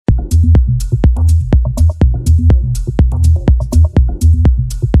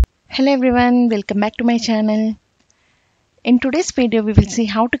Hello everyone, welcome back to my channel. In today's video we will see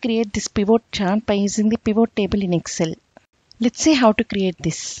how to create this pivot chart by using the pivot table in Excel. Let's see how to create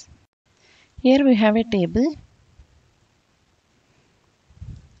this. Here we have a table.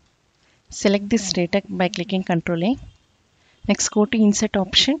 Select this data by clicking Ctrl A. Next go to Insert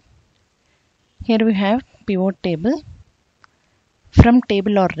option. Here we have pivot table. From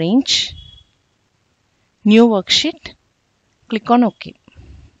table or range, new worksheet, click on OK.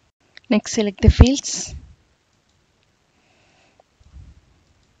 Next select the fields.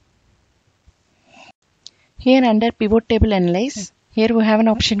 Here under pivot table analyze, here we have an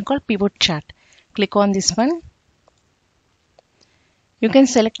option called pivot chart. Click on this one. You can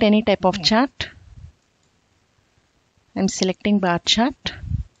select any type of chart. I am selecting bar chart.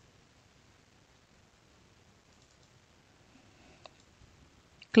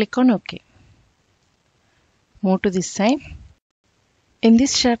 Click on OK. Move to this side. In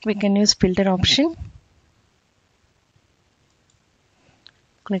this chart we can use filter option.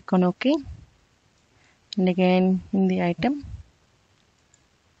 Click on OK. And again in the item,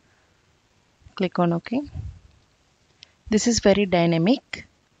 click on OK. This is very dynamic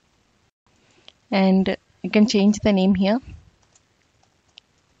and you can change the name here.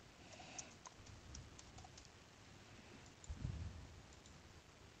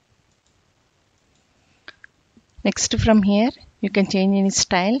 Next from here you can change any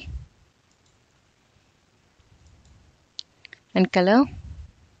style and color.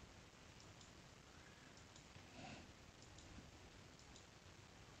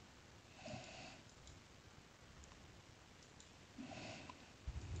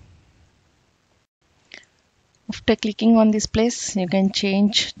 After clicking on this place, you can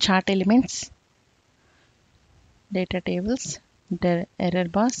change chart elements, data tables, error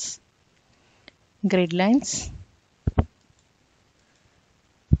bars, grid lines.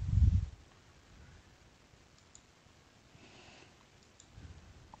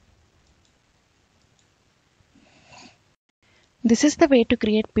 This is the way to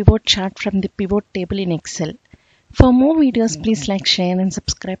create pivot chart from the pivot table in Excel. For more videos, please like, share and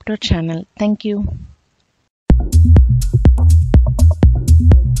subscribe to our channel. Thank you.